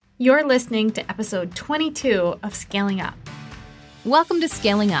You're listening to episode 22 of Scaling Up. Welcome to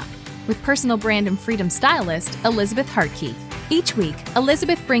Scaling Up with personal brand and freedom stylist Elizabeth Hartke. Each week,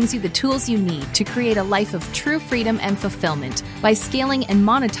 Elizabeth brings you the tools you need to create a life of true freedom and fulfillment by scaling and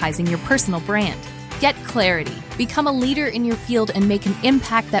monetizing your personal brand. Get clarity, become a leader in your field, and make an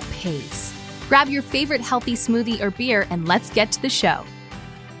impact that pays. Grab your favorite healthy smoothie or beer and let's get to the show.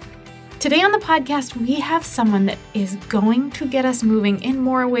 Today on the podcast, we have someone that is going to get us moving in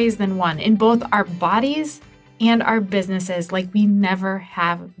more ways than one, in both our bodies and our businesses like we never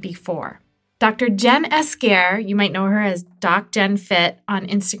have before. Dr. Jen Esquer, you might know her as Doc Jen Fit on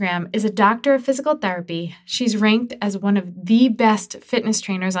Instagram, is a doctor of physical therapy. She's ranked as one of the best fitness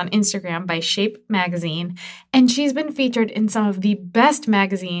trainers on Instagram by Shape magazine, and she's been featured in some of the best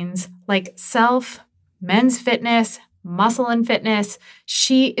magazines like Self, Men's Fitness, Muscle and Fitness.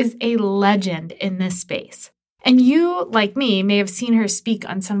 She is a legend in this space. And you, like me, may have seen her speak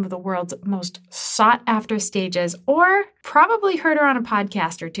on some of the world's most sought-after stages, or probably heard her on a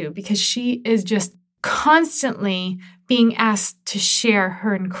podcast or two, because she is just constantly being asked to share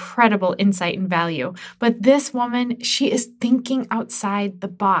her incredible insight and value. But this woman, she is thinking outside the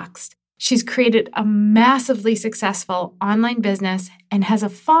box. She's created a massively successful online business and has a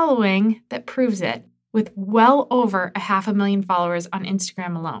following that proves it, with well over 500,000 followers on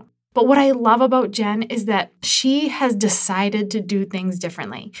Instagram alone. But what I love about Jen is that she has decided to do things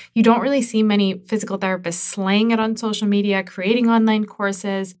differently. You don't really see many physical therapists slaying it on social media, creating online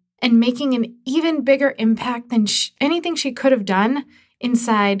courses, and making an even bigger impact than anything she could have done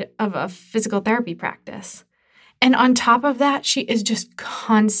inside of a physical therapy practice. And on top of that, she is just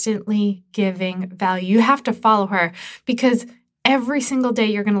constantly giving value. You have to follow her because every single day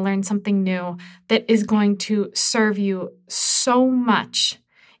you're going to learn something new that is going to serve you so much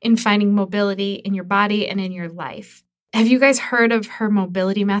in finding mobility in your body and in your life. Have you guys heard of her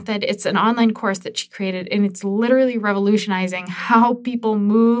mobility method? It's an online course that she created, and it's literally revolutionizing how people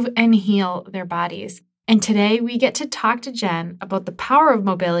move and heal their bodies. And today we get to talk to Jen about the power of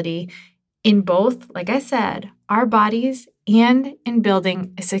mobility in both, like I said, our bodies and in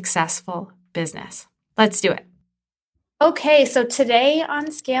building a successful business. Let's do it. Okay, so today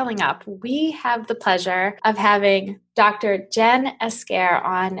on Scaling Up, we have the pleasure of having Dr. Jen Esquer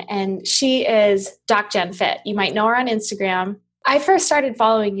on, and she is Doc Jen Fit. You might know her on Instagram. I first started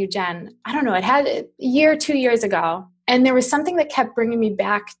following you, Jen, I don't know, it had a year, 2 years ago, and there was something that kept bringing me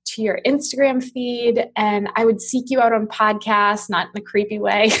back to your Instagram feed, and I would seek you out on podcasts, not in a creepy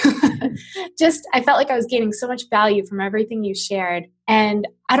way. I felt like I was gaining so much value from everything you shared, and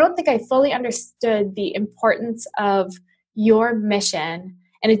I don't think I fully understood the importance of your mission.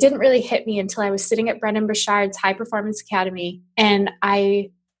 And it didn't really hit me until I was sitting at Brendon Burchard's High Performance Academy, and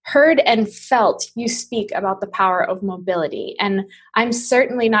I heard and felt you speak about the power of mobility. And I'm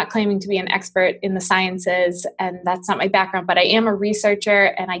certainly not claiming to be an expert in the sciences, and that's not my background, but I am a researcher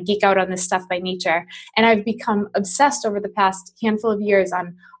and I geek out on this stuff by nature. And I've become obsessed over the past handful of years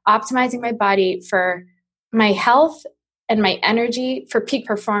on optimizing my body for my health and my energy for peak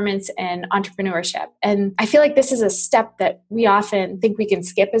performance and entrepreneurship. And I feel like this is a step that we often think we can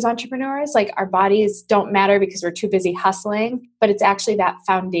skip as entrepreneurs. Like our bodies don't matter because we're too busy hustling, but it's actually that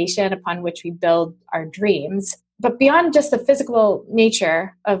foundation upon which we build our dreams. But beyond just the physical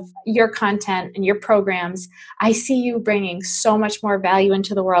nature of your content and your programs, I see you bringing so much more value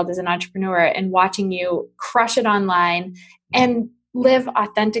into the world as an entrepreneur and watching you crush it online and live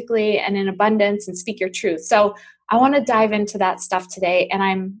authentically and in abundance and speak your truth. So I want to dive into that stuff today, and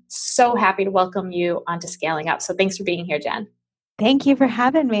I'm so happy to welcome you onto Scaling Up. So thanks for being here, Jen. Thank you for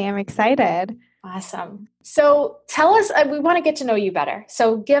having me. I'm excited. Awesome. So tell us, we want to get to know you better.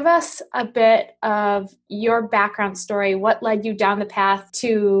 So give us a bit of your background story. What led you down the path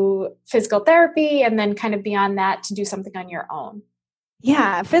to physical therapy, and then kind of beyond that to do something on your own?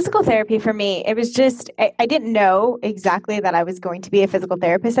 Yeah, physical therapy for me, it was just, I didn't know exactly that I was going to be a physical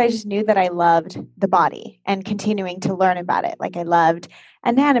therapist. I just knew that I loved the body and continuing to learn about it. Like I loved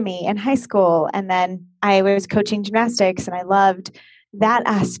anatomy in high school, and then I was coaching gymnastics, and I loved that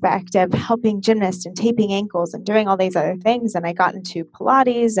aspect of helping gymnasts and taping ankles and doing all these other things. And I got into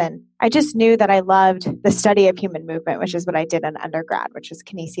Pilates, and I just knew that I loved the study of human movement, which is what I did in undergrad, which is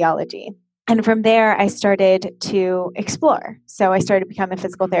kinesiology. And from there, I started to explore. So I started to become a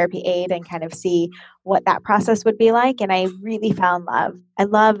physical therapy aide and kind of see what that process would be like. And I really found love. I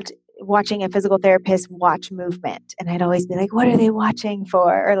loved watching a physical therapist watch movement. And I'd always be like, what are they watching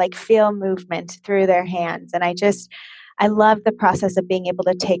for? Or like feel movement through their hands. And I love the process of being able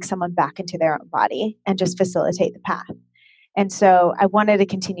to take someone back into their own body and just facilitate the path. And so I wanted to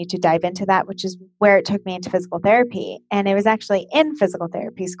continue to dive into that, which is where it took me into physical therapy. And it was actually in physical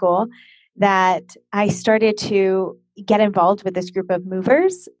therapy school that I started to get involved with this group of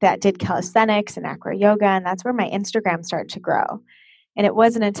movers that did calisthenics and acro yoga. And that's where my Instagram started to grow. And it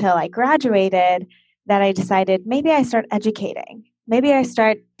wasn't until I graduated that I decided maybe I start educating. Maybe I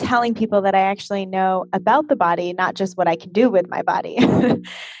start telling people that I actually know about the body, not just what I can do with my body.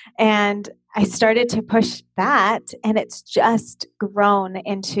 And I started to push that, and it's just grown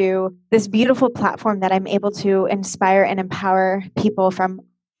into this beautiful platform that I'm able to inspire and empower people from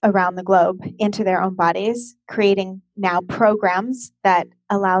around the globe into their own bodies, creating now programs that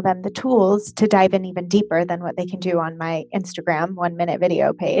allow them the tools to dive in even deeper than what they can do on my Instagram 1-minute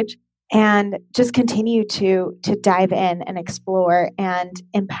video page, and just continue to dive in and explore and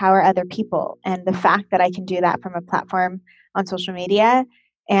empower other people. And the fact that I can do that from a platform on social media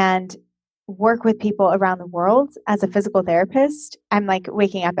and work with people around the world as a physical therapist, I'm like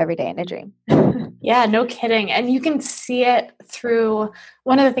waking up every day in a dream. Yeah, no kidding. And you can see it through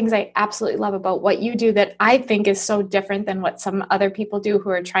one of the things I absolutely love about what you do that I think is so different than what some other people do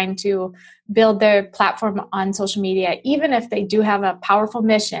who are trying to build their platform on social media. Even if they do have a powerful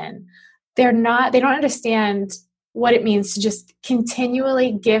mission, they don't understand what it means to just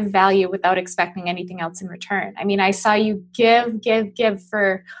continually give value without expecting anything else in return. I mean, I saw you give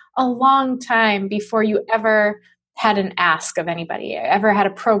for a long time before you ever had an ask of anybody, ever had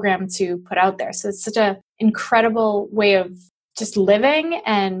a program to put out there. So it's such an incredible way of just living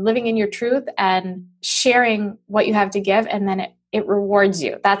in your truth and sharing what you have to give. And then it rewards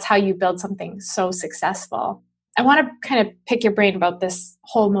you. That's how you build something so successful. I want to kind of pick your brain about this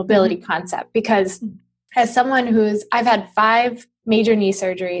whole mobility concept, because as someone I've had 5 major knee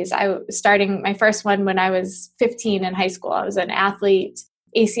surgeries. I was starting my first one when I was 15 in high school. I was an athlete,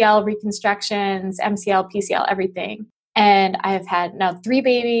 ACL reconstructions, MCL, PCL, everything. And I have had now 3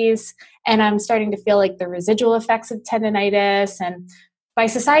 babies, and I'm starting to feel like the residual effects of tendinitis. And by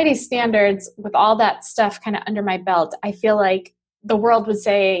society's standards, with all that stuff kind of under my belt, I feel like the world would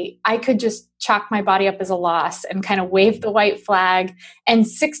say I could just chalk my body up as a loss and kind of wave the white flag. And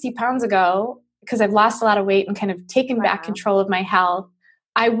 60 pounds ago, because I've lost a lot of weight and kind of taken back control of my health,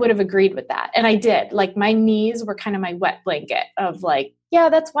 I would have agreed with that. And I did. Like, my knees were kind of my wet blanket of like, yeah,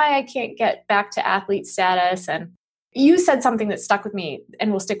 that's why I can't get back to athlete status. And you said something that stuck with me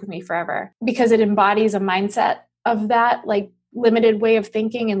and will stick with me forever, because it embodies a mindset of that, like, limited way of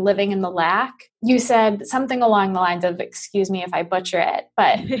thinking and living in the lack. You said something along the lines of, excuse me if I butcher it,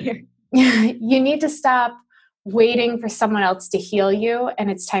 but you need to stop waiting for someone else to heal you, and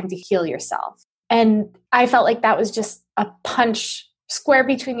it's time to heal yourself. And I felt like that was just a punch square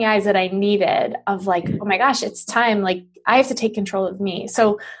between the eyes that I needed of like, oh my gosh, it's time. Like, I have to take control of me.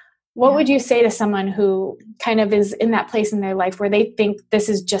 So what would you say to someone who kind of is in that place in their life where they think this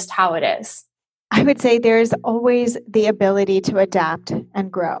is just how it is? I would say there's always the ability to adapt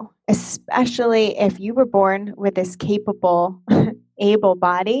and grow, especially if you were born with this capable, able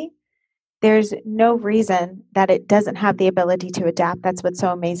body. There's no reason that it doesn't have the ability to adapt. That's what's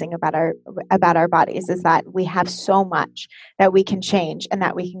so amazing about our bodies, is that we have so much that we can change and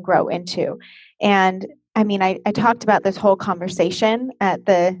that we can grow into. And I mean, I talked about this whole conversation at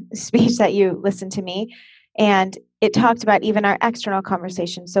the speech that you listened to me, and it talked about even our external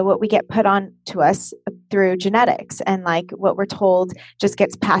conversation. So what we get put on to us through genetics and like what we're told just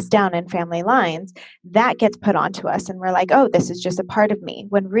gets passed down in family lines, that gets put onto us. And we're like, oh, this is just a part of me.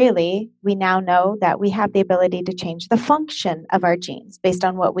 When really we now know that we have the ability to change the function of our genes based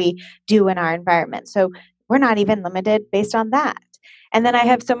on what we do in our environment. So we're not even limited based on that. And then I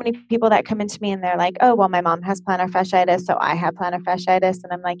have so many people that come into me and they're like, oh, well, my mom has plantar fasciitis, so I have plantar fasciitis.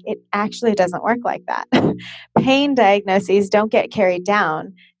 And I'm like, it actually doesn't work like that. Pain diagnoses don't get carried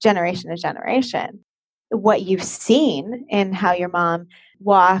down generation to generation. What you've seen in how your mom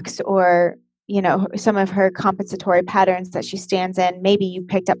walks, or, you know, some of her compensatory patterns that she stands in, maybe you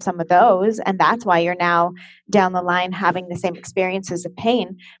picked up some of those, and that's why you're now down the line having the same experiences of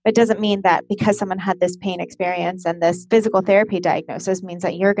pain. But it doesn't mean that because someone had this pain experience and this physical therapy diagnosis means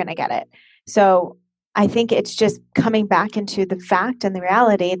that you're going to get it. So I think it's just coming back into the fact and the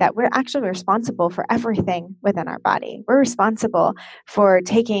reality that we're actually responsible for everything within our body. We're responsible for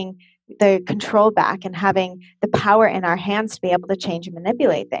taking the control back and having the power in our hands to be able to change and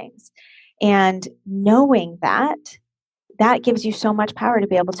manipulate things. And knowing that gives you so much power to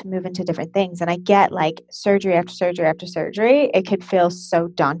be able to move into different things. And I get like surgery after surgery after surgery, it could feel so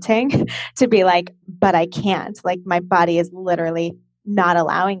daunting to be like, but I can't. Like, my body is literally not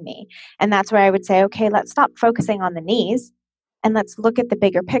allowing me. And that's where I would say, okay, let's stop focusing on the knees and let's look at the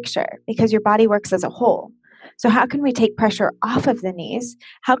bigger picture, because your body works as a whole. So how can we take pressure off of the knees?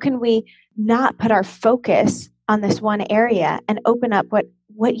 How can we not put our focus on this one area and open up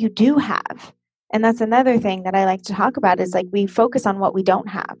what you do have? And that's another thing that I like to talk about is like we focus on what we don't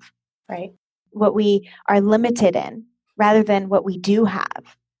have, Right. what we are limited in, rather than what we do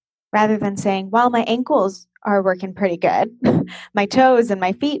have, rather than saying, well, my ankles are working pretty good. My toes and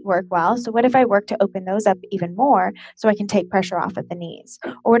my feet work well. So what if I work to open those up even more so I can take pressure off of the knees?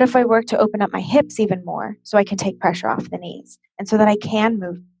 Or what if I work to open up my hips even more so I can take pressure off the knees and so that I can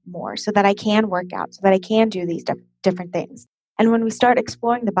move more, so that I can work out, so that I can do these different things. And when we start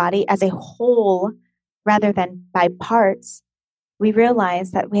exploring the body as a whole rather than by parts, we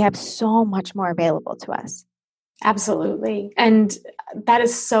realize that we have so much more available to us. Absolutely. And that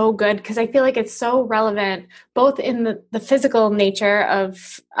is so good because I feel like it's so relevant both in the physical nature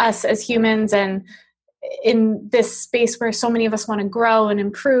of us as humans and in this space where so many of us want to grow and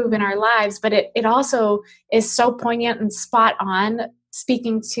improve in our lives, but it also is so poignant and spot on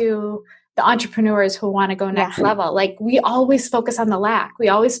speaking to the entrepreneurs who want to go next level. Like we always focus on the lack. We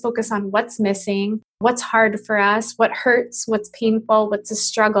always focus on what's missing, what's hard for us, what hurts, what's painful, what's a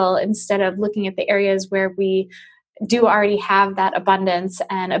struggle, instead of looking at the areas where we do already have that abundance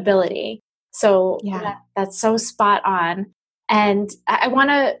and ability. So that's so spot on. And I want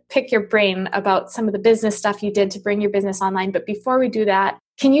to pick your brain about some of the business stuff you did to bring your business online. But before we do that,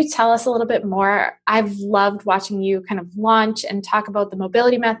 can you tell us a little bit more? I've loved watching you kind of launch and talk about the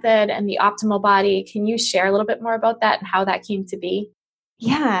mobility method and the optimal body. Can you share a little bit more about that and how that came to be?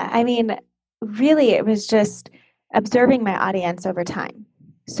 Yeah, I mean, really, it was just observing my audience over time.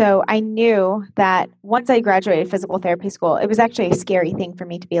 So I knew that once I graduated physical therapy school, it was actually a scary thing for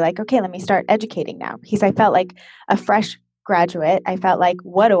me to be like, okay, let me start educating now, because I felt like a fresh graduate. I felt like,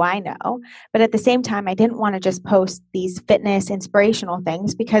 what do I know? But at the same time, I didn't want to just post these fitness inspirational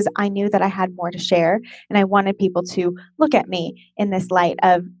things because I knew that I had more to share. And I wanted people to look at me in this light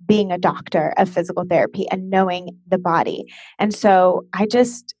of being a doctor of physical therapy and knowing the body. And so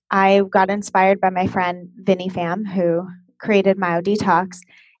I got inspired by my friend Vinny Pham, who created MyoDetox,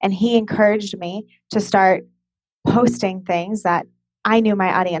 and he encouraged me to start posting things that I knew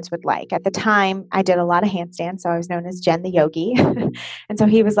my audience would like. At the time, I did a lot of handstands, so I was known as Jen the Yogi. And so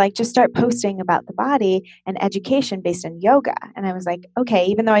he was like, just start posting about the body and education based in yoga. And I was like, okay,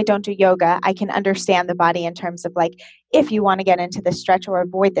 even though I don't do yoga, I can understand the body in terms of like, if you want to get into this stretch or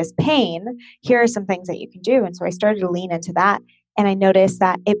avoid this pain, here are some things that you can do. And so I started to lean into that. And I noticed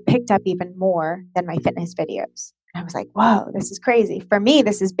that it picked up even more than my fitness videos. I was like, whoa, this is crazy. For me,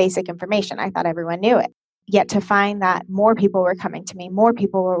 this is basic information. I thought everyone knew it. Yet to find that more people were coming to me, more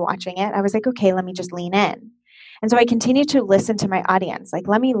people were watching it, I was like, okay, let me just lean in. And so I continued to listen to my audience. Like,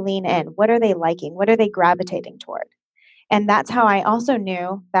 let me lean in. What are they liking? What are they gravitating toward? And that's how I also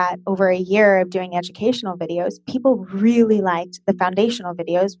knew that over a year of doing educational videos, people really liked the foundational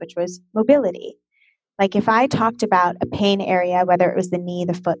videos, which was mobility. Like if I talked about a pain area, whether it was the knee,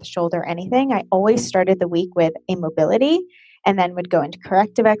 the foot, the shoulder, anything, I always started the week with a mobility and then would go into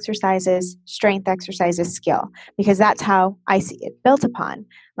corrective exercises, strength exercises, skill, because that's how I see it built upon.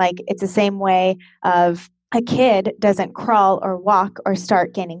 Like it's the same way of a kid doesn't crawl or walk or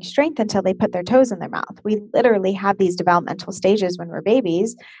start gaining strength until they put their toes in their mouth. We literally have these developmental stages when we're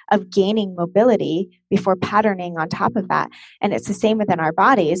babies of gaining mobility before patterning on top of that. And it's the same within our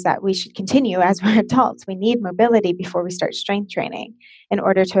bodies that we should continue as we're adults. We need mobility before we start strength training in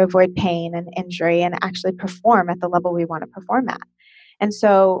order to avoid pain and injury and actually perform at the level we want to perform at. And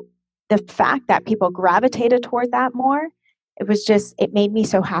so the fact that people gravitated toward that more, it made me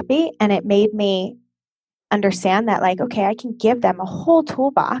so happy, and it made me understand that like, okay, I can give them a whole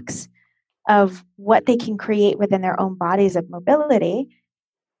toolbox of what they can create within their own bodies of mobility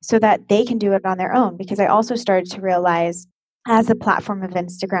so that they can do it on their own. Because I also started to realize as the platform of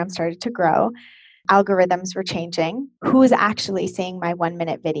Instagram started to grow, algorithms were changing. Who's actually seeing my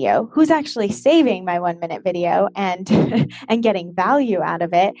 1-minute video? Who's actually saving my 1-minute video and and getting value out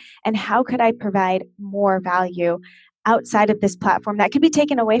of it? And how could I provide more value outside of this platform that could be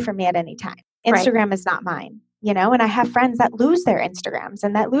taken away from me at any time? Instagram is not mine, and I have friends that lose their Instagrams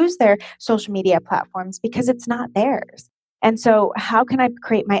and that lose their social media platforms because it's not theirs. And so how can I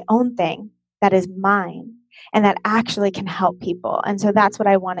create my own thing that is mine and that actually can help people? And so that's what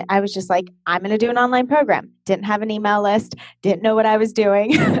I wanted. I was just like, I'm going to do an online program. Didn't have an email list, didn't know what I was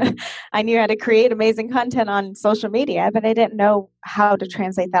doing. I knew how to create amazing content on social media, but I didn't know how to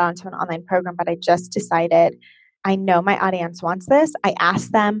translate that onto an online program. But I just decided, I know my audience wants this. I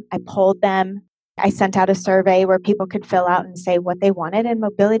asked them, I polled them. I sent out a survey where people could fill out and say what they wanted, and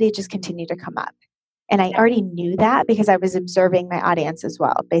mobility just continued to come up. And I already knew that because I was observing my audience as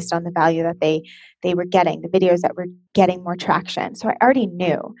well, based on the value that they were getting, the videos that were getting more traction. So I already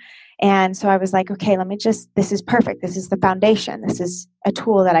knew. And so I was like, okay, this is perfect. This is the foundation. This is a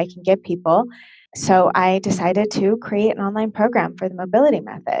tool that I can give people. So I decided to create an online program for the mobility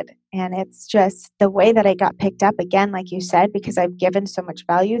method. And it's just the way that I got picked up, again, like you said, because I've given so much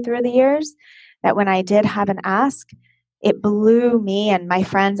value through the years, that when I did have an ask, it blew me and my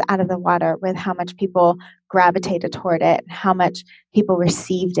friends out of the water with how much people gravitated toward it and how much people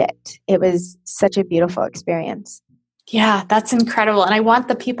received it. It was such a beautiful experience. Yeah, that's incredible. And I want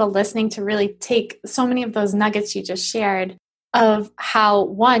the people listening to really take so many of those nuggets you just shared of how,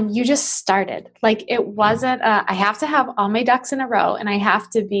 one, you just started. Like, it wasn't, I have to have all my ducks in a row and I have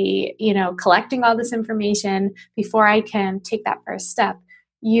to be, collecting all this information before I can take that first step.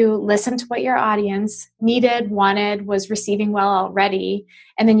 You listened to what your audience needed, wanted, was receiving well already,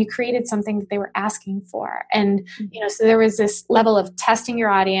 and then you created something that they were asking for. And, so there was this level of testing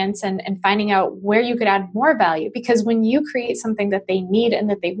your audience and finding out where you could add more value. Because when you create something that they need and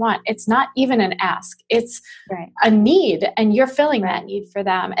that they want, it's not even an ask, it's a need, and you're filling that need for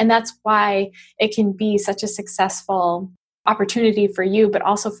them. And that's why it can be such a successful opportunity for you, but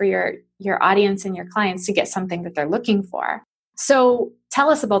also for your audience and your clients to get something that they're looking for. So tell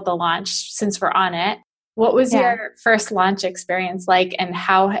us about the launch since we're on it. What was your first launch experience like, and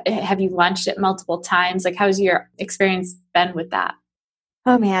how have you launched it multiple times? Like, how's your experience been with that?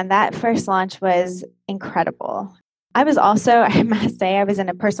 Oh man, that first launch was incredible. I was also, I must say, I was in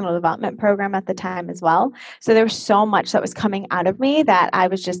a personal development program at the time as well. So there was so much that was coming out of me that I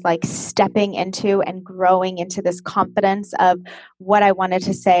was just like stepping into and growing into this confidence of what I wanted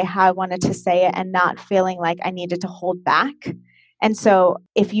to say, how I wanted to say it, and not feeling like I needed to hold back. And so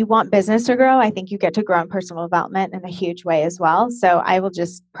if you want business to grow, I think you get to grow in personal development in a huge way as well. So I will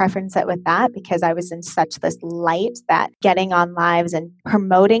just preference it with that, because I was in such this light that getting on lives and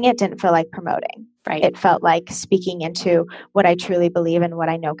promoting it didn't feel like promoting. Right. It felt like speaking into what I truly believe and what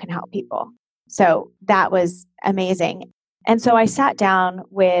I know can help people. So that was amazing. And so I sat down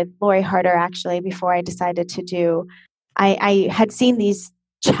with Lori Harder actually before I decided to do, I had seen these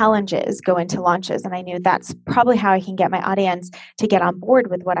challenges go into launches, and I knew that's probably how I can get my audience to get on board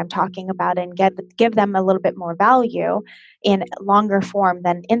with what I'm talking about and give them a little bit more value in longer form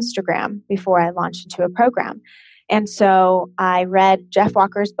than Instagram before I launched into a program. And so I read Jeff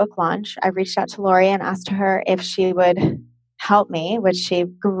Walker's book launch. I reached out to Lori and asked her if she would help me, which she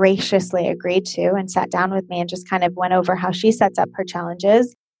graciously agreed to, and sat down with me and just kind of went over how she sets up her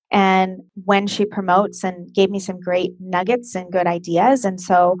challenges and when she promotes, and gave me some great nuggets and good ideas. And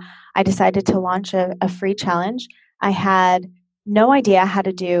so I decided to launch a free challenge. I had no idea how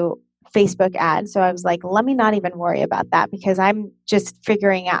to do Facebook ads. So I was like, let me not even worry about that, because I'm just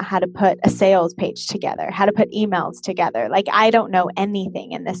figuring out how to put a sales page together, how to put emails together. Like, I don't know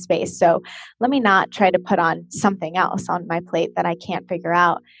anything in this space. So let me not try to put on something else on my plate that I can't figure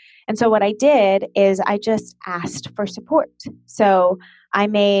out. And so what I did is I just asked for support. So I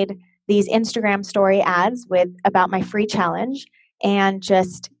made these Instagram story ads about my free challenge, and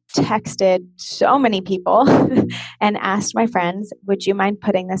just texted so many people and asked my friends, would you mind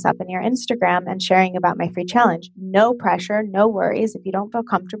putting this up in your Instagram and sharing about my free challenge? No pressure, no worries. If you don't feel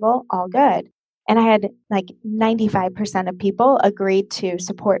comfortable, all good. And I had like 95% of people agreed to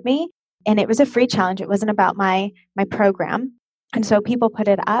support me. And it was a free challenge. It wasn't about my program. And so people put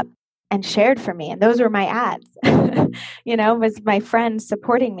it up and shared for me. And those were my ads, was my friends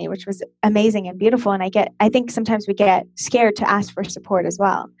supporting me, which was amazing and beautiful. And I think sometimes we get scared to ask for support as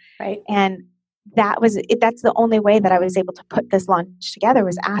well. Right. And that's the only way that I was able to put this launch together,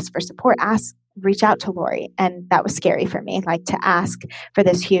 was ask for support, reach out to Lori. And that was scary for me, like to ask for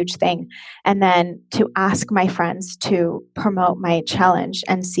this huge thing. And then to ask my friends to promote my challenge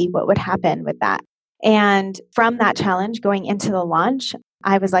and see what would happen with that. And from that challenge going into the launch,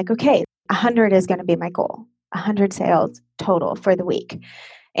 I was like, okay, 100 is going to be my goal, 100 sales total for the week.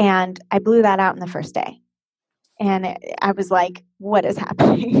 And I blew that out in the first day. And I was like, what is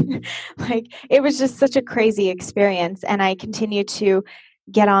happening? Like, it was just such a crazy experience. And I continued to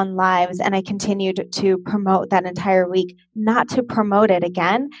get on lives, and I continued to promote that entire week, not to promote it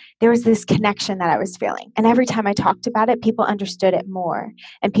again. There was this connection that I was feeling. And every time I talked about it, people understood it more,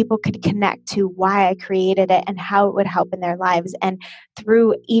 and people could connect to why I created it and how it would help in their lives. And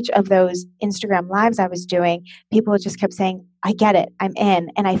through each of those Instagram lives I was doing, people just kept saying, I get it, I'm in.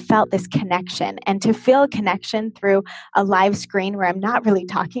 And I felt this connection. And to feel a connection through a live screen where I'm not really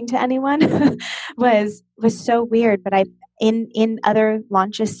talking to anyone was so weird. But in other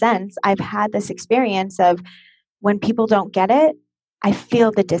launches since, I've had this experience of when people don't get it, I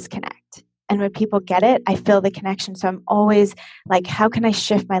feel the disconnect. And when people get it, I feel the connection. So I'm always like, how can I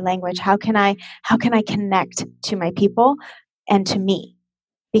shift my language? How can I connect to my people and to me?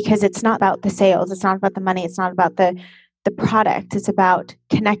 Because it's not about the sales, it's not about the money, it's not about the product. It's about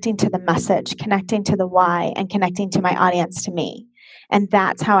connecting to the message, connecting to the why, and connecting to my audience, to me. And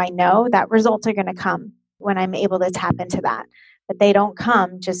that's how I know that results are going to come when I'm able to tap into that. But they don't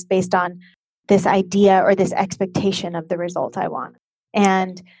come just based on this idea or this expectation of the result I want.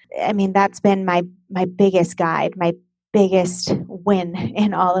 And I mean, that's been my biggest guide, my biggest win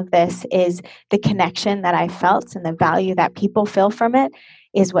in all of this is the connection that I felt, and the value that people feel from it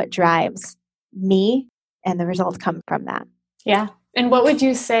is what drives me, and the results come from that. Yeah. And what would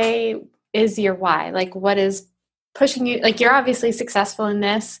you say is your why? Like, what is pushing you? Like, you're obviously successful in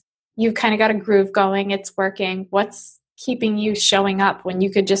this. You've kind of got a groove going. It's working. What's keeping you showing up when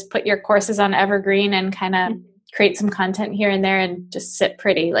you could just put your courses on Evergreen and kind of create some content here and there and just sit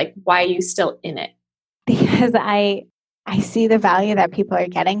pretty? Like, why are you still in it? Because I see the value that people are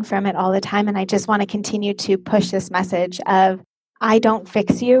getting from it all the time. And I just want to continue to push this message of, I don't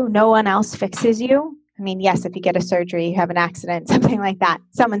fix you. No one else fixes you. I mean, yes, if you get a surgery, you have an accident, something like that,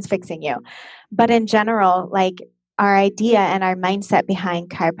 someone's fixing you. But in general, like, our idea and our mindset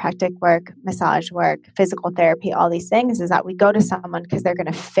behind chiropractic work, massage work, physical therapy, all these things is that we go to someone because they're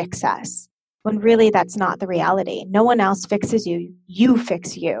going to fix us. When really that's not the reality. No one else fixes you. You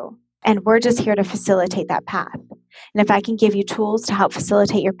fix you. And we're just here to facilitate that path. And if I can give you tools to help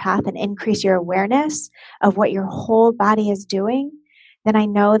facilitate your path and increase your awareness of what your whole body is doing, then I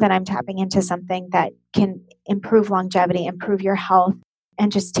know that I'm tapping into something that can improve longevity, improve your health,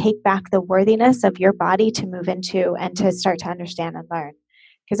 and just take back the worthiness of your body to move into and to start to understand and learn.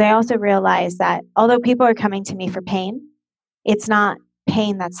 Because I also realize that although people are coming to me for pain, it's not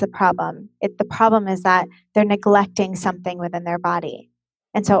pain that's the problem. The problem is that they're neglecting something within their body.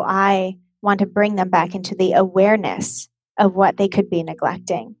 And so I want to bring them back into the awareness of what they could be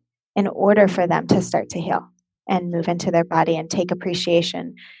neglecting in order for them to start to heal and move into their body and take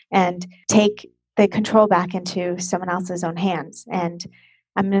appreciation and take the control back into someone else's own hands. And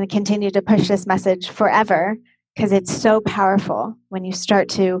I'm going to continue to push this message forever because it's so powerful when you start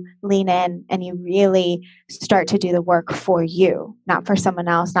to lean in and you really start to do the work for you, not for someone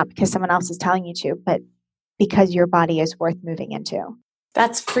else, not because someone else is telling you to, but because your body is worth moving into.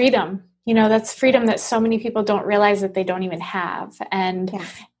 That's freedom. You know, that's freedom that so many people don't realize that they don't even have. And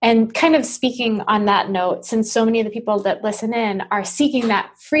kind of speaking on that note, since so many of the people that listen in are seeking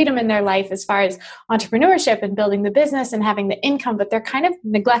that freedom in their life as far as entrepreneurship and building the business and having the income, but they're kind of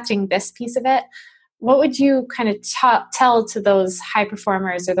neglecting this piece of it, what would you kind of tell to those high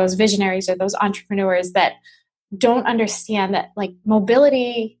performers or those visionaries or those entrepreneurs that don't understand that, like,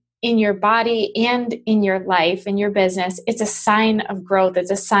 mobility in your body and in your life, in your business, it's a sign of growth. It's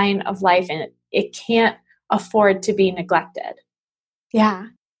a sign of life, and it can't afford to be neglected. Yeah.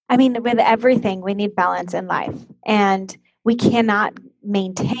 I mean, with everything, we need balance in life, and we cannot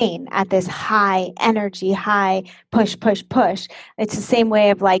maintain at this high energy, high push. It's the same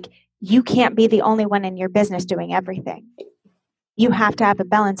way of, like, you can't be the only one in your business doing everything. You have to have a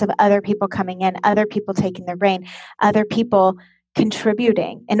balance of other people coming in, other people taking the reign, other people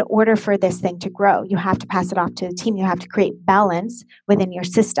contributing in order for this thing to grow. You have to pass it off to the team. You have to create balance within your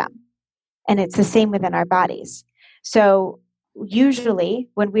system. And it's the same within our bodies. So usually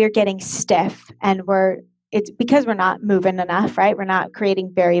when we're getting stiff and it's because we're not moving enough, right? We're not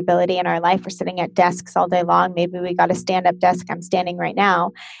creating variability in our life. We're sitting at desks all day long. Maybe we got a stand-up desk. I'm standing right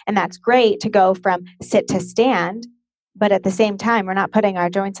now. And that's great to go from sit to stand. But at the same time, we're not putting our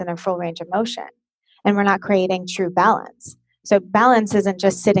joints in their full range of motion. And we're not creating true balance. So balance isn't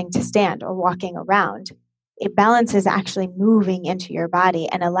just sitting to stand or walking around. Balance is actually moving into your body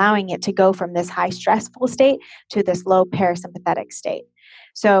and allowing it to go from this high stressful state to this low parasympathetic state.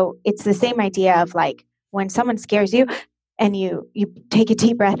 So it's the same idea of, like, when someone scares you and you take a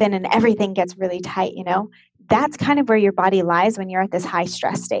deep breath in and everything gets really tight, you know, that's kind of where your body lies when you're at this high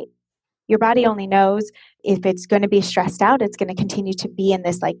stress state. Your body only knows if it's going to be stressed out, it's going to continue to be in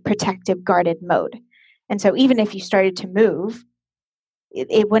this, like, protective, guarded mode. And so even if you started to move,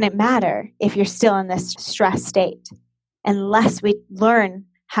 it wouldn't matter if you're still in this stress state unless we learn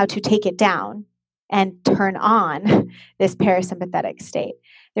how to take it down and turn on this parasympathetic state.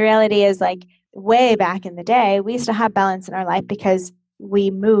 The reality is, like, way back in the day, we used to have balance in our life because we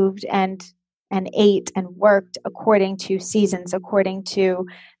moved and ate and worked according to seasons, according to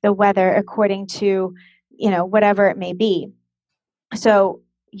the weather, according to, you know, whatever it may be. So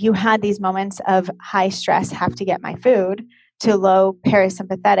you had these moments of high stress, have to get my food, to low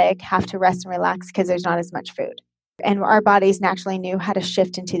parasympathetic, have to rest and relax because there's not as much food. And our bodies naturally knew how to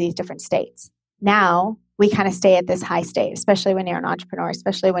shift into these different states. Now we kind of stay at this high state, especially when you're an entrepreneur,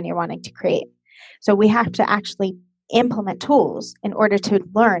 especially when you're wanting to create. So we have to actually implement tools in order to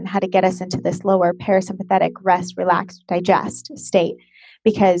learn how to get us into this lower parasympathetic rest, relax, digest state.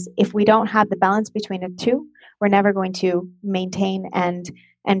 Because if we don't have the balance between the two, we're never going to maintain and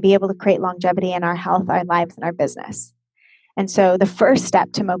be able to create longevity in our health, our lives, and our business. And so the first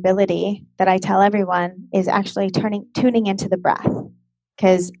step to mobility that I tell everyone is actually tuning into the breath.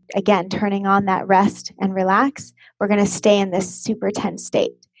 Because again, turning on that rest and relax, we're going to stay in this super tense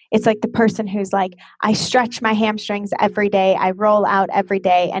state. It's like the person who's like, I stretch my hamstrings every day, I roll out every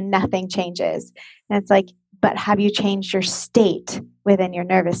day, and nothing changes. And it's like, but have you changed your state within your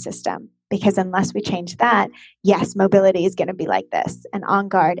nervous system? Because unless we change that, yes, mobility is going to be like this, and on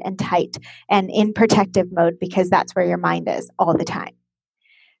guard and tight and in protective mode, because that's where your mind is all the time.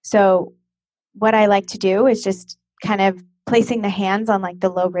 So what I like to do is just kind of placing the hands on like the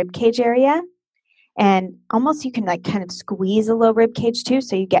low rib cage area. And almost you can like kind of squeeze a low rib cage too,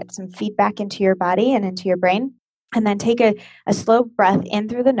 so you get some feedback into your body and into your brain. And then take a slow breath in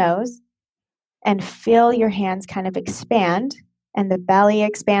through the nose and feel your hands kind of expand. And the belly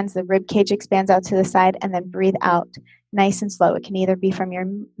expands, the rib cage expands out to the side, and then breathe out nice and slow. It can either be from your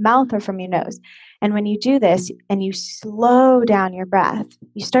mouth or from your nose. And when you do this and you slow down your breath,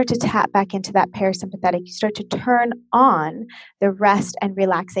 you start to tap back into that parasympathetic. You start to turn on the rest and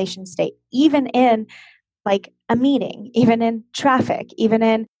relaxation state, even in like a meeting, even in traffic, even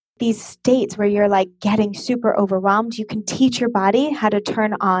in these states where you're like getting super overwhelmed. You can teach your body how to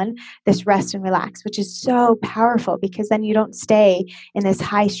turn on this rest and relax, which is so powerful, because then you don't stay in this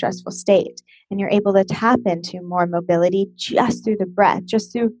high stressful state, and you're able to tap into more mobility just through the breath,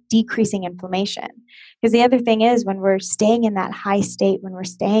 just through decreasing inflammation. Because the other thing is, when we're staying in that high state, when we're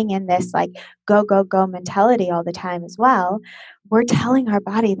staying in this like go, go, go mentality all the time as well, we're telling our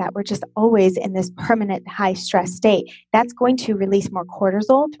body that we're just always in this permanent high stress state. That's going to release more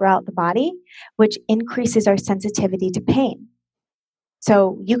cortisol throughout the body, which increases our sensitivity to pain.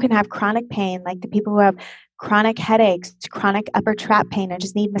 So you can have chronic pain, like the people who have chronic headaches, chronic upper trap pain, and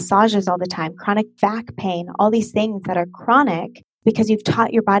just need massages all the time, chronic back pain, all these things that are chronic because you've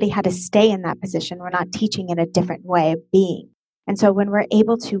taught your body how to stay in that position. We're not teaching it a different way of being. And so when we're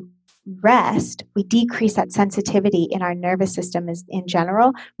able to rest, we decrease that sensitivity in our nervous system in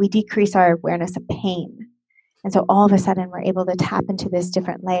general. We decrease our awareness of pain. And so all of a sudden, we're able to tap into this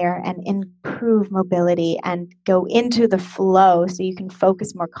different layer and improve mobility and go into the flow so you can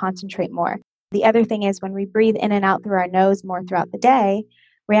focus more, concentrate more. The other thing is, when we breathe in and out through our nose more throughout the day,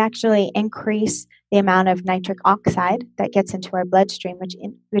 we actually increase the amount of nitric oxide that gets into our bloodstream,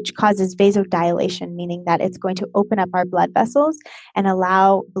 which causes vasodilation, meaning that it's going to open up our blood vessels and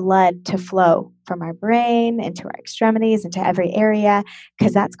allow blood to flow from our brain into our extremities, into every area,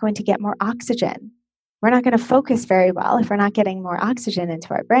 because that's going to get more oxygen. We're not going to focus very well if we're not getting more oxygen into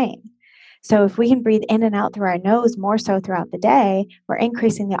our brain. So if we can breathe in and out through our nose more so throughout the day, we're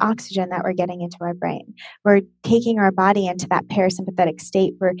increasing the oxygen that we're getting into our brain. We're taking our body into that parasympathetic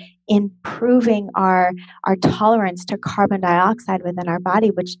state. We're improving our tolerance to carbon dioxide within our body,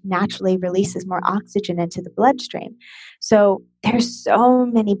 which naturally releases more oxygen into the bloodstream. So there's so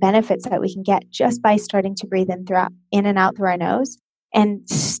many benefits that we can get just by starting to breathe in and out through our nose, and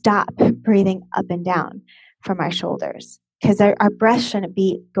stop breathing up and down from our shoulders. Because our breath shouldn't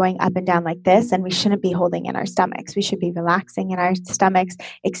be going up and down like this, and we shouldn't be holding in our stomachs. We should be relaxing in our stomachs,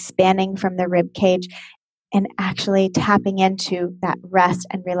 expanding from the rib cage, and actually tapping into that rest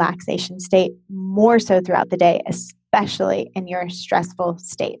and relaxation state more so throughout the day, especially in your stressful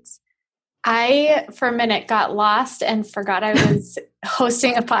states. I, for a minute, got lost and forgot I was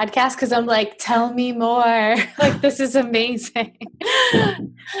hosting a podcast because I'm like, tell me more. Like, this is amazing.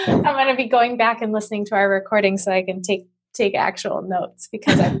 I'm going to be going back and listening to our recording so I can take actual notes,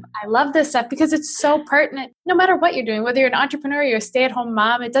 because I love this stuff, because it's so pertinent no matter what you're doing, whether you're an entrepreneur, you're a stay-at-home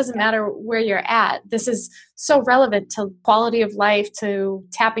mom, it doesn't matter where you're at. This is so relevant to quality of life, to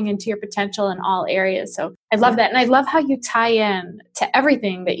tapping into your potential in all areas. So I love that. And I love how you tie in to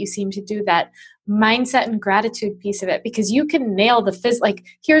everything that you seem to do, that mindset and gratitude piece of it, because you can nail the like,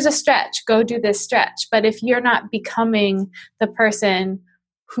 here's a stretch, go do this stretch. But if you're not becoming the person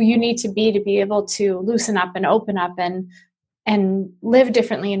who you need to be able to loosen up and open up and live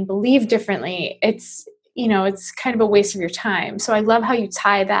differently and believe differently, it's kind of a waste of your time. So I love how you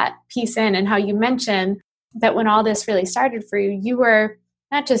tie that piece in, and how you mention that when all this really started for you, you were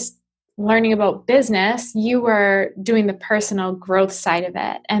not just learning about business, you were doing the personal growth side of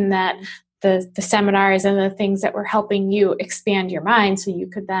it, and that the seminars and the things that were helping you expand your mind so you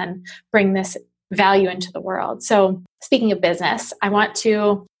could then bring this value into the world. So speaking of business, I want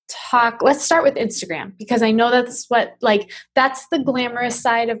to let's start with Instagram, because I know that's that's the glamorous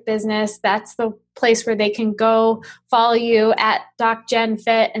side of business. That's the place where they can go follow you at Doc Jen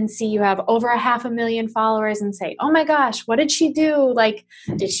Fit and see you have over 500,000 followers and say, oh my gosh, what did she do? Like,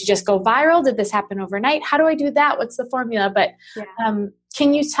 did she just go viral? Did this happen overnight? How do I do that? What's the formula? But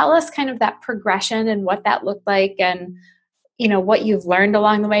can you tell us kind of that progression and what that looked like, and what you've learned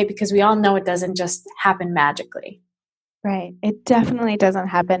along the way? Because we all know it doesn't just happen magically. Right. It definitely doesn't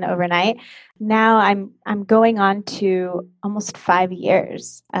happen overnight. Now I'm going on to almost 5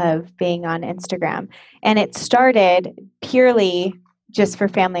 years of being on Instagram. And it started purely just for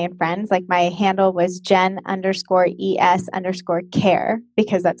family and friends. Like my handle was Jen_ES_care,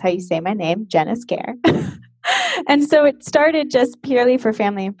 because that's how you say my name, Jen is Care. And so it started just purely for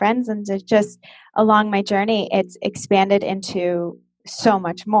family and friends. And just along my journey, it's expanded into so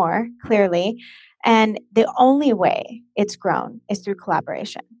much more, clearly. And the only way it's grown is through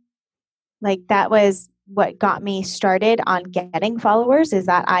collaboration. Like that was what got me started on getting followers, is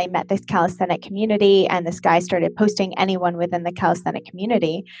that I met this calisthenic community, and this guy started posting anyone within the calisthenic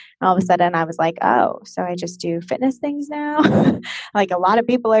community. And all of a sudden I was like, oh, so I just do fitness things now? Like a lot of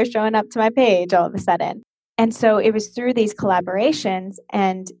people are showing up to my page all of a sudden. And so it was through these collaborations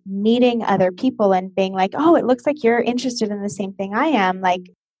and meeting other people and being like, oh, it looks like you're interested in the same thing I am. Like,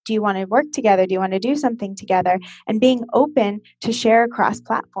 do you want to work together? Do you want to do something together? And being open to share across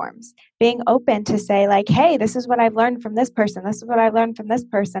platforms, being open to say like, hey, this is what I've learned from this person. This is what I've learned from this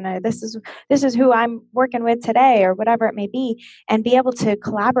person. Or this is who I'm working with today, or whatever it may be. And be able to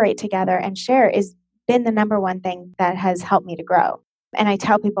collaborate together and share has been the number one thing that has helped me to grow. And I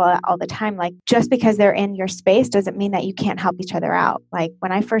tell people all the time, like, just because they're in your space doesn't mean that you can't help each other out. Like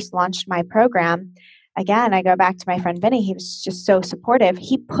when I first launched my program, again, I go back to my friend Vinny. He was just so supportive.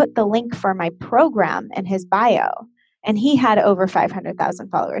 He put the link for my program in his bio, and he had over 500,000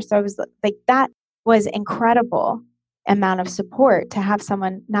 followers. So I was like, that was incredible amount of support to have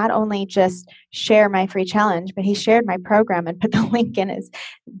someone not only just share my free challenge, but he shared my program and put the link in his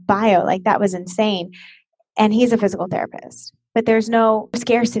bio. Like that was insane. And he's a physical therapist, but there's no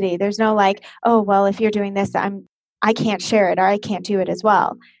scarcity. There's no like, oh, well, if you're doing this, I can't share it, or I can't do it as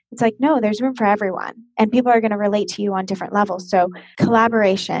well. It's like, no, there's room for everyone, and people are going to relate to you on different levels. So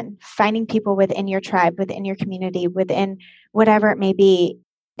collaboration, finding people within your tribe, within your community, within whatever it may be.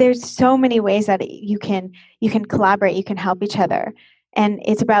 There's so many ways that you can collaborate, you can help each other. And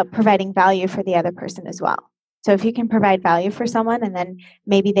it's about providing value for the other person as well. So if you can provide value for someone, and then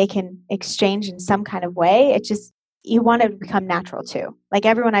maybe they can exchange in some kind of way, you want it to become natural too. Like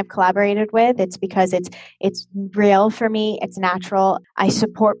everyone I've collaborated with, it's because it's real for me. It's natural. I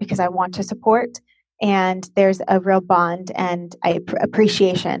support because I want to support. And there's a real bond and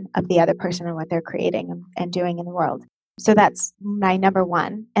appreciation of the other person and what they're creating and doing in the world. So that's my number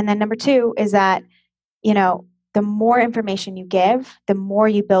one. And then number two is that, the more information you give, the more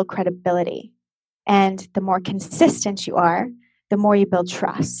you build credibility. And the more consistent you are, the more you build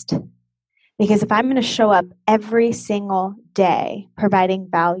trust. Because if I'm going to show up every single day providing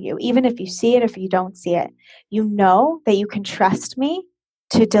value, even if you see it, if you don't see it, you know that you can trust me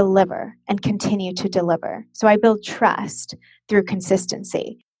to deliver and continue to deliver. So I build trust through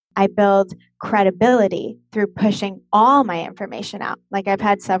consistency. I build credibility through pushing all my information out. Like I've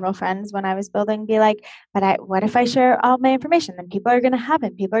had several friends when I was building be like, but what if I share all my information? Then people are going to have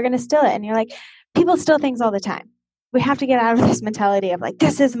it. People are going to steal it. And you're like, people steal things all the time. We have to get out of this mentality of like,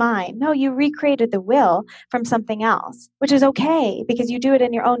 this is mine. No, you recreated the will from something else, which is okay because you do it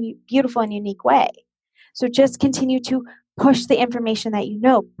in your own beautiful and unique way. So just continue to push the information that you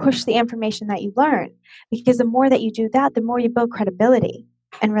know, push the information that you learn, because the more that you do that, the more you build credibility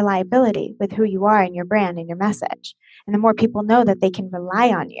and reliability with who you are and your brand and your message. And the more people know that they can rely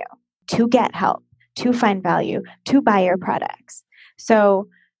on you to get help, to find value, to buy your products. So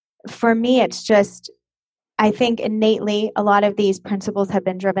for me, it's just, I think innately, a lot of these principles have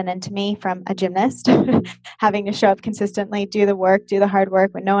been driven into me from a gymnast, having to show up consistently, do the work, do the hard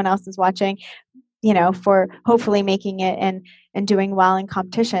work when no one else is watching, for hopefully making it and doing well in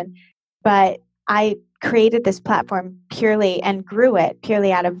competition. But I created this platform purely and grew it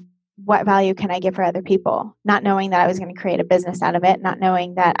purely out of what value can I give for other people, not knowing that I was going to create a business out of it, not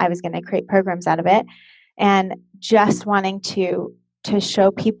knowing that I was going to create programs out of it, and just wanting to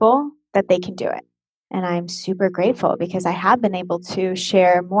show people that they can do it. And I'm super grateful because I have been able to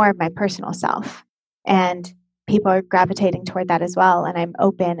share more of my personal self, and people are gravitating toward that as well. And I'm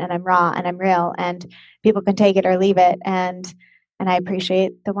open and I'm raw and I'm real, and people can take it or leave it. And I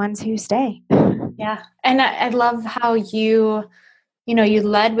appreciate the ones who stay. Yeah. And I love how you you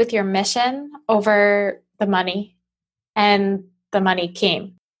led with your mission over the money, and the money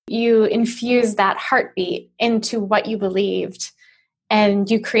came. You infused that heartbeat into what you believed, and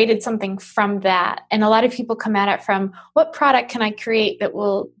you created something from that. And a lot of people come at it from, what product can I create that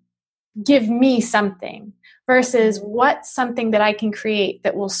will give me something, versus what's something that I can create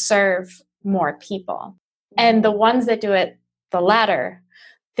that will serve more people. And the ones that do it, the latter,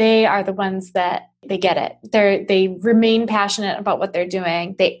 they are the ones that they get it. They remain passionate about what they're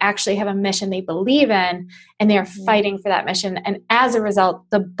doing. They actually have a mission they believe in, and they are fighting for that mission. And as a result,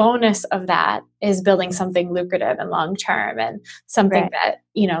 the bonus of that is building something lucrative and long-term, and something that,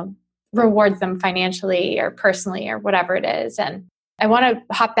 rewards them financially or personally or whatever it is. And I want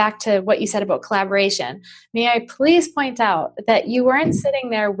to hop back to what you said about collaboration. May I please point out that you weren't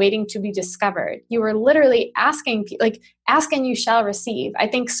sitting there waiting to be discovered. You were literally asking, ask and you shall receive. I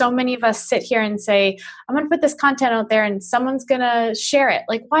think so many of us sit here and say, I'm going to put this content out there and someone's going to share it.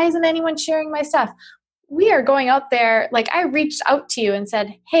 Like, why isn't anyone sharing my stuff? We are going out there. Like, I reached out to you and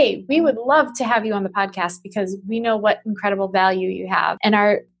said, hey, we would love to have you on the podcast because we know what incredible value you have. And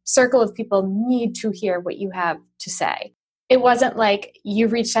our circle of people need to hear what you have to say. It wasn't like you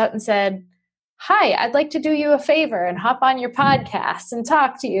reached out and said, hi, I'd like to do you a favor and hop on your podcast and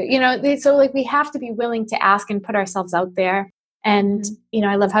talk to you. So we have to be willing to ask and put ourselves out there. And,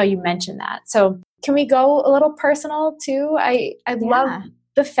 I love how you mentioned that. So can we go a little personal too? I love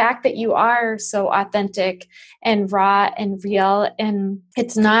the fact that you are so authentic and raw and real. And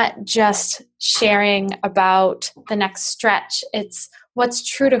it's not just sharing about the next stretch. It's what's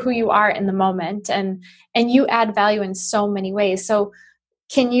true to who you are in the moment. And you add value in so many ways. So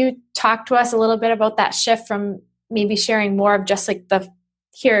can you talk to us a little bit about that shift from maybe sharing more of just like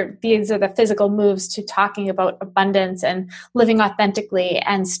these are the physical moves, to talking about abundance and living authentically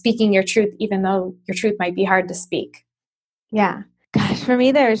and speaking your truth, even though your truth might be hard to speak? Yeah. Gosh, for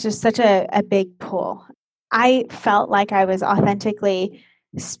me, there's just such a big pull. I felt like I was authentically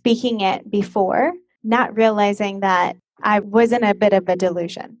speaking it before, not realizing that I was in a bit of a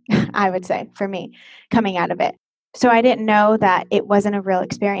delusion, I would say, for me, coming out of it. So I didn't know that it wasn't a real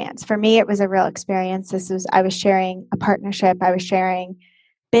experience. For me, it was a real experience. I was sharing a partnership. I was sharing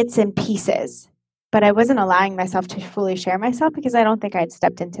bits and pieces, but I wasn't allowing myself to fully share myself because I don't think I'd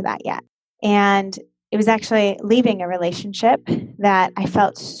stepped into that yet. And it was actually leaving a relationship that I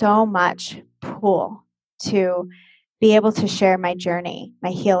felt so much pull to be able to share my journey, my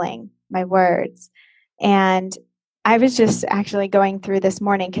healing, my words. And I was just actually going through this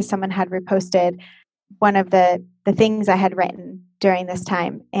morning because someone had reposted one of the things I had written during this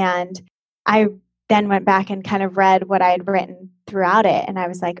time. And I then went back and kind of read what I had written throughout it. And I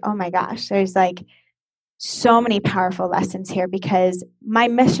was like, oh my gosh, there's like so many powerful lessons here, because my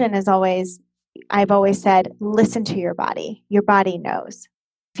mission is I've always said, listen to your body. Your body knows.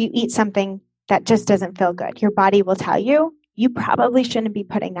 If you eat something that just doesn't feel good, your body will tell you, you probably shouldn't be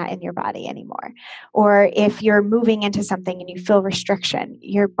putting that in your body anymore. Or if you're moving into something and you feel restriction,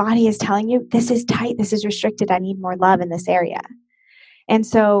 your body is telling you, this is tight, this is restricted, I need more love in this area. And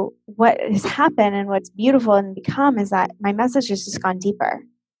so what has happened and what's beautiful and become is that my message has just gone deeper.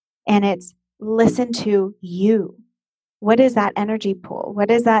 And it's listen to you. What is that energy pool?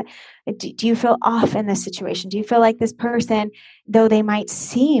 What is that? Do you feel off in this situation? Do you feel like this person, though they might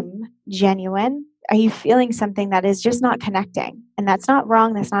seem genuine, are you feeling something that is just not connecting? And that's not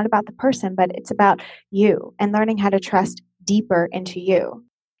wrong. That's not about the person, but it's about you and learning how to trust deeper into you.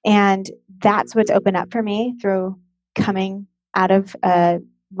 And that's what's opened up for me through coming out of a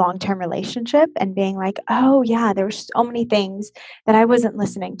long-term relationship and being like, oh yeah, there were so many things that I wasn't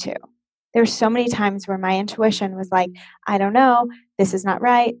listening to. There were so many times where my intuition was like, I don't know, this is not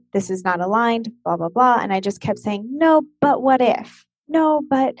right, this is not aligned, blah, blah, blah. And I just kept saying, no, but what if? No,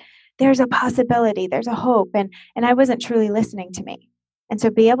 but there's a possibility, there's a hope. And I wasn't truly listening to me. And so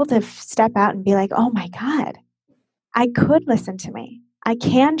be able to step out and be like, oh my God, I could listen to me. I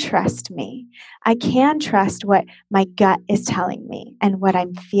can trust me. I can trust what my gut is telling me and what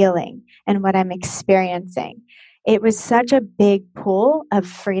I'm feeling and what I'm experiencing. It was such a big pull of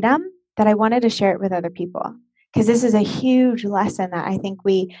freedom that I wanted to share it with other people, because this is a huge lesson that I think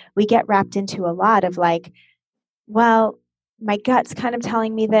we get wrapped into a lot of, like, well, my gut's kind of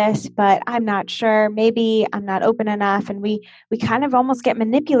telling me this, but I'm not sure. Maybe I'm not open enough. And we kind of almost get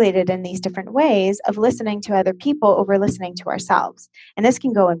manipulated in these different ways of listening to other people over listening to ourselves. And this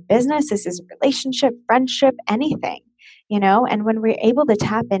can go in business. This is relationship, friendship, anything, and when we're able to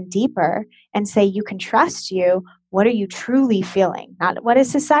tap in deeper and say, you can trust you, what are you truly feeling? Not what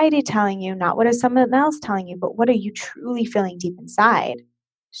is society telling you, not what is someone else telling you, but what are you truly feeling deep inside?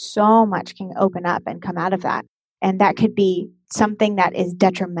 So much can open up and come out of that. And that could be something that is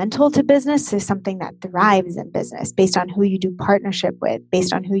detrimental to business to something that thrives in business based on who you do partnership with,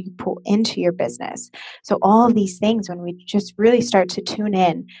 based on who you pull into your business. So all of these things, when we just really start to tune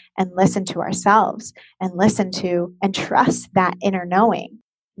in and listen to ourselves and listen to and trust that inner knowing,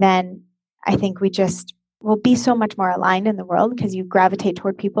 then I think we just will be so much more aligned in the world, because you gravitate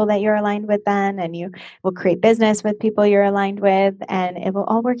toward people that you're aligned with then, and you will create business with people you're aligned with, and it will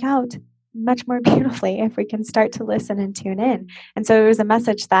all work out much more beautifully if we can start to listen and tune in. And so it was a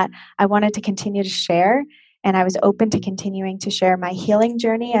message that I wanted to continue to share. And I was open to continuing to share my healing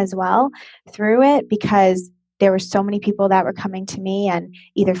journey as well through it, because there were so many people that were coming to me and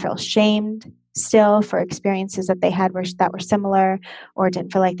either feel shamed still for experiences that they had that were similar, or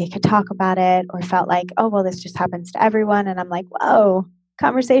didn't feel like they could talk about it, or felt like, oh, well, this just happens to everyone. And I'm like, whoa,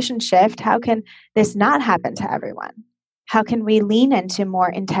 conversation shift. How can this not happen to everyone? How can we lean into more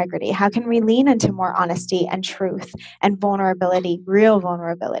integrity? How can we lean into more honesty and truth and vulnerability, real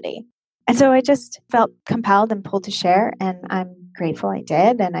vulnerability? And so I just felt compelled and pulled to share, and I'm grateful I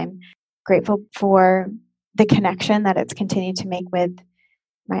did. And I'm grateful for the connection that it's continued to make with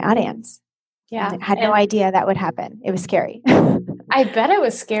my audience. Yeah. I had no idea that would happen. It was scary. I bet it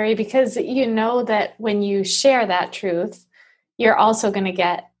was scary, because you know that when you share that truth, you're also going to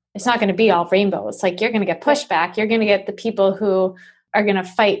get, it's not going to be all rainbows. Like, you're going to get pushback. You're going to get the people who are going to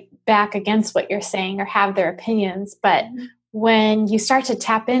fight back against what you're saying or have their opinions. But when you start to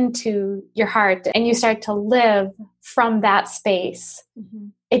tap into your heart and you start to live from that space,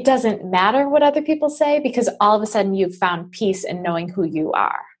 it doesn't matter what other people say, because all of a sudden you've found peace in knowing who you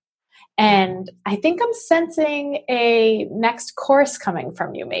are. And I think I'm sensing a next course coming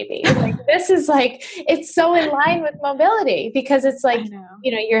from you, maybe. Like, this is like, it's so in line with mobility, because it's like,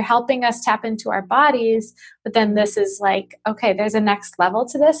 you know, you're helping us tap into our bodies, but then this is like, okay, there's a next level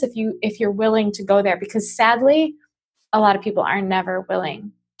to this if you're willing to go there, because sadly, a lot of people are never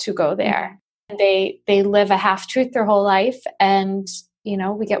willing to go there. They live a half truth their whole life, and you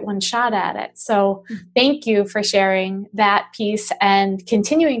know, we get one shot at it. So thank you for sharing that piece and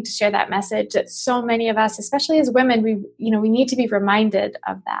continuing to share that message that so many of us, especially as women, we need to be reminded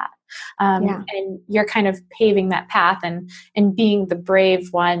of that. And you're kind of paving that path and being the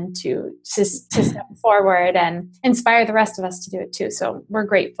brave one to step forward and inspire the rest of us to do it too. So we're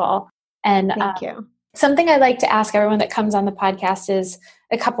grateful. And thank you. Something I like to ask everyone that comes on the podcast is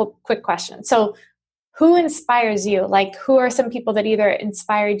a couple quick questions. So who inspires you? Like, who are some people that either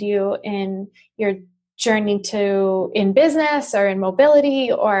inspired you in your journey in business or in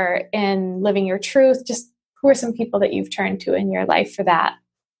mobility or in living your truth? Just who are some people that you've turned to in your life for that?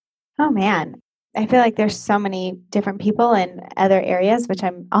 Oh, man. I feel like there's so many different people in other areas, which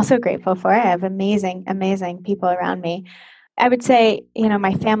I'm also grateful for. I have amazing, amazing people around me. I would say, you know,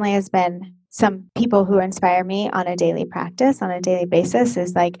 my family has been some people who inspire me on a daily practice, on a daily basis.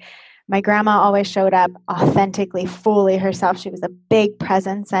 Is like, my grandma always showed up authentically, fully herself. She was a big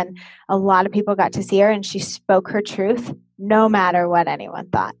presence, and a lot of people got to see her, and she spoke her truth no matter what anyone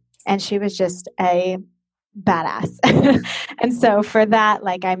thought. And she was just a badass. And so for that,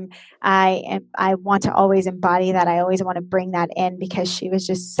 like, I want to always embody that. I always want to bring that in, because she was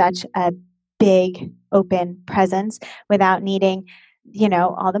just such a big, open presence without needing, you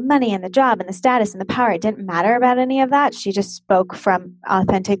know, all the money and the job and the status and the power. It didn't matter about any of that. She just spoke from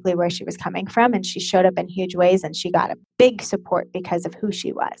authentically where she was coming from, and she showed up in huge ways, and she got a big support because of who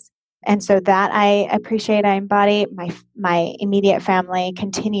she was. And so that I appreciate, I embody. My immediate family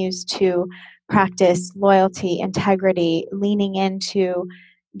continues to practice loyalty, integrity, leaning into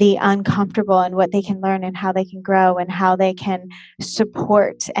the uncomfortable and what they can learn and how they can grow and how they can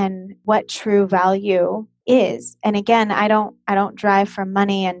support and what true value is. And again, I don't drive for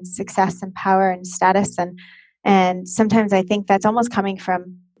money and success and power and status, and sometimes I think that's almost coming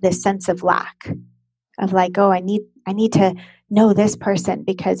from this sense of lack of like, oh, I need to know this person,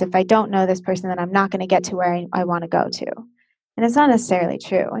 because if I don't know this person, then I'm not going to get to where I want to go to. And it's not necessarily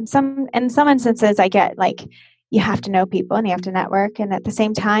true. In some instances, I get like, you have to know people and you have to network, and at the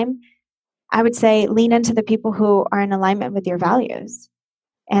same time, I would say lean into the people who are in alignment with your values.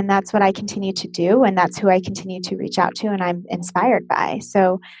 And that's what I continue to do. And that's who I continue to reach out to and I'm inspired by.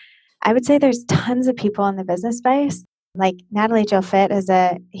 So I would say there's tons of people in the business space. Like Natalie Jill Fitt is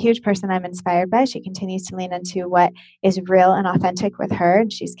a huge person I'm inspired by. She continues to lean into what is real and authentic with her.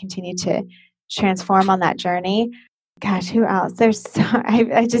 And she's continued to transform on that journey. Gosh, who else? There's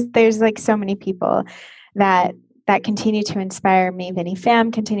like so many people that continue to inspire me. Vinny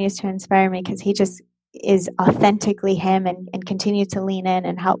Pham continues to inspire me because he just is authentically him and continues to lean in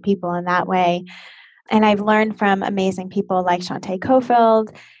and help people in that way. And I've learned from amazing people like Shantae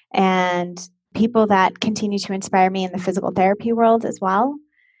Cofield and people that continue to inspire me in the physical therapy world as well.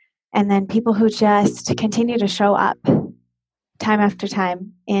 And then people who just continue to show up time after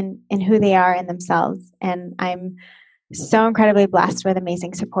time in who they are in themselves. And I'm so incredibly blessed with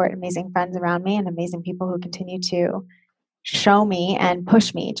amazing support, amazing friends around me, and amazing people who continue to show me and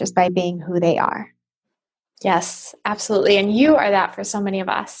push me just by being who they are. Yes, absolutely. And you are that for so many of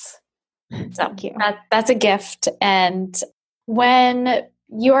us. So Thank you. That's a gift. And when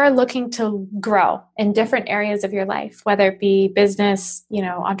you are looking to grow in different areas of your life, whether it be business,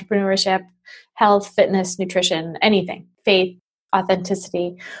 entrepreneurship, health, fitness, nutrition, anything, faith,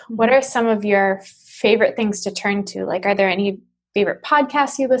 authenticity, what are some of your favorite things to turn to? Like, are there any favorite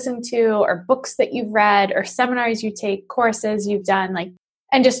podcasts you listen to, or books that you've read, or seminars you take, courses you've done?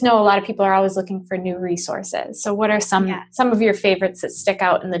 And just know a lot of people are always looking for new resources. So what are some of your favorites that stick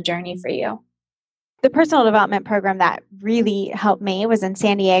out in the journey for you? The personal development program that really helped me was in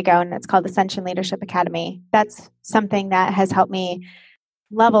San Diego, and it's called Ascension Leadership Academy. That's something that has helped me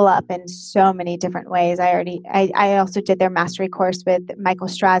level up in so many different ways. I also did their mastery course with Michael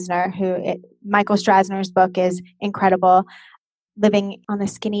Strassner, Michael Strassner's book is incredible. Living on the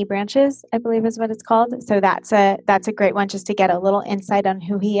Skinny Branches, I believe is what it's called. So that's a great one, just to get a little insight on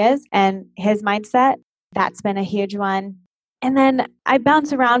who he is and his mindset. That's been a huge one. And then I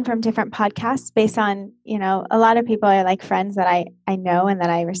bounce around from different podcasts based on, a lot of people are like friends that I know and that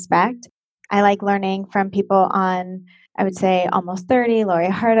I respect. I like learning from people on, I would say, Almost 30, Lori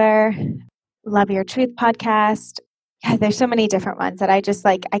Harder, Love Your Truth podcast. Yeah, there's so many different ones that I just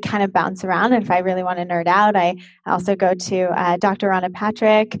I kind of bounce around. And if I really want to nerd out, I also go to Dr. Rhonda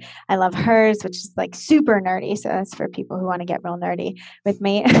Patrick. I love hers, which is super nerdy. So that's for people who want to get real nerdy with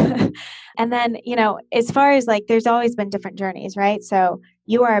me. And then, as far as there's always been different journeys, right? So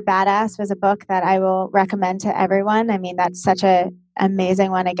You Are a Badass was a book that I will recommend to everyone. I mean, that's such an amazing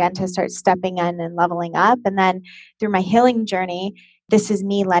one, again, to start stepping in and leveling up. And then through my healing journey, This Is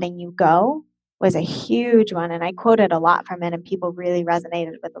Me Letting You Go was a huge one. And I quoted a lot from it, and people really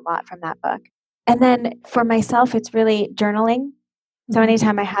resonated with a lot from that book. And then for myself, it's really journaling. So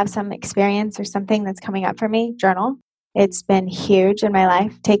anytime I have some experience or something that's coming up for me, journal. It's been huge in my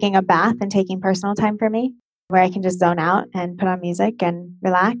life. Taking a bath and taking personal time for me, where I can just zone out and put on music and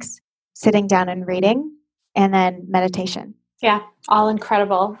relax. Sitting down and reading, and then meditation. Yeah, all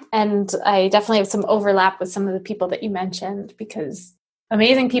incredible. And I definitely have some overlap with some of the people that you mentioned, because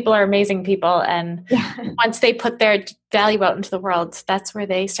amazing people are amazing people. And once they put their value out into the world, that's where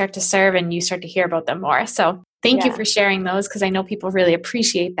they start to serve and you start to hear about them more. So thank you for sharing those, because I know people really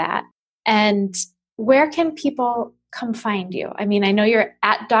appreciate that. And where can people come find you? I mean, I know you're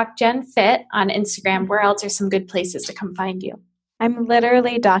at DocJenFit on Instagram. Where else are some good places to come find you? I'm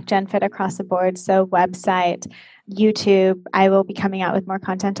literally DocJenFit across the board. So website, YouTube. I will be coming out with more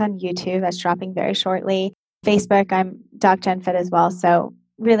content on YouTube. That's dropping very shortly. Facebook, I'm DocJenFit as well. So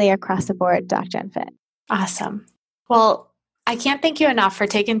really across the board, DocJenFit. Awesome. Well, I can't thank you enough for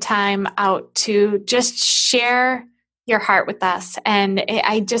taking time out to just share your heart with us. And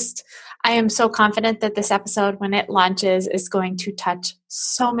I am so confident that this episode, when it launches, is going to touch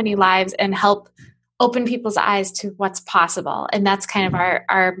so many lives and help open people's eyes to what's possible. And that's kind of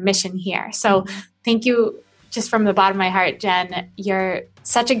our mission here. So thank you just from the bottom of my heart, Jen. You're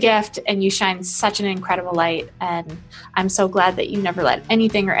such a gift and you shine such an incredible light. And I'm so glad that you never let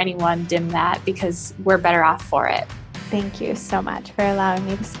anything or anyone dim that, because we're better off for it. Thank you so much for allowing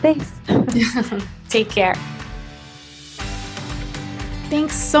me the space. Take care.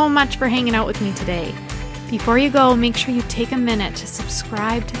 Thanks so much for hanging out with me today. Before you go, make sure you take a minute to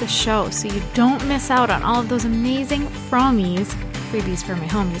subscribe to the show so you don't miss out on all of those amazing freebies for my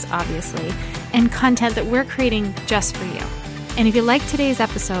homies, obviously, and content that we're creating just for you. And if you like today's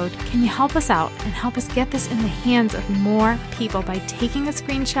episode, can you help us out and help us get this in the hands of more people by taking a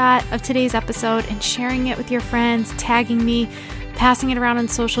screenshot of today's episode and sharing it with your friends, tagging me, passing it around on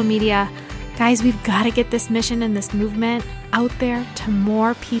social media? Guys, we've got to get this mission and this movement out there to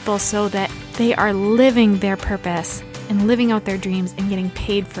more people so that they are living their purpose and living out their dreams and getting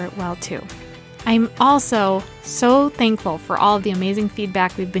paid for it well too. I'm also so thankful for all of the amazing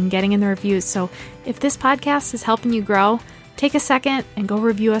feedback we've been getting in the reviews. So if this podcast is helping you grow, take a second and go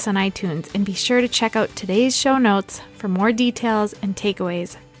review us on iTunes, and be sure to check out today's show notes for more details and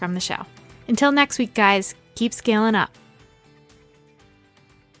takeaways from the show. Until next week, guys, keep scaling up.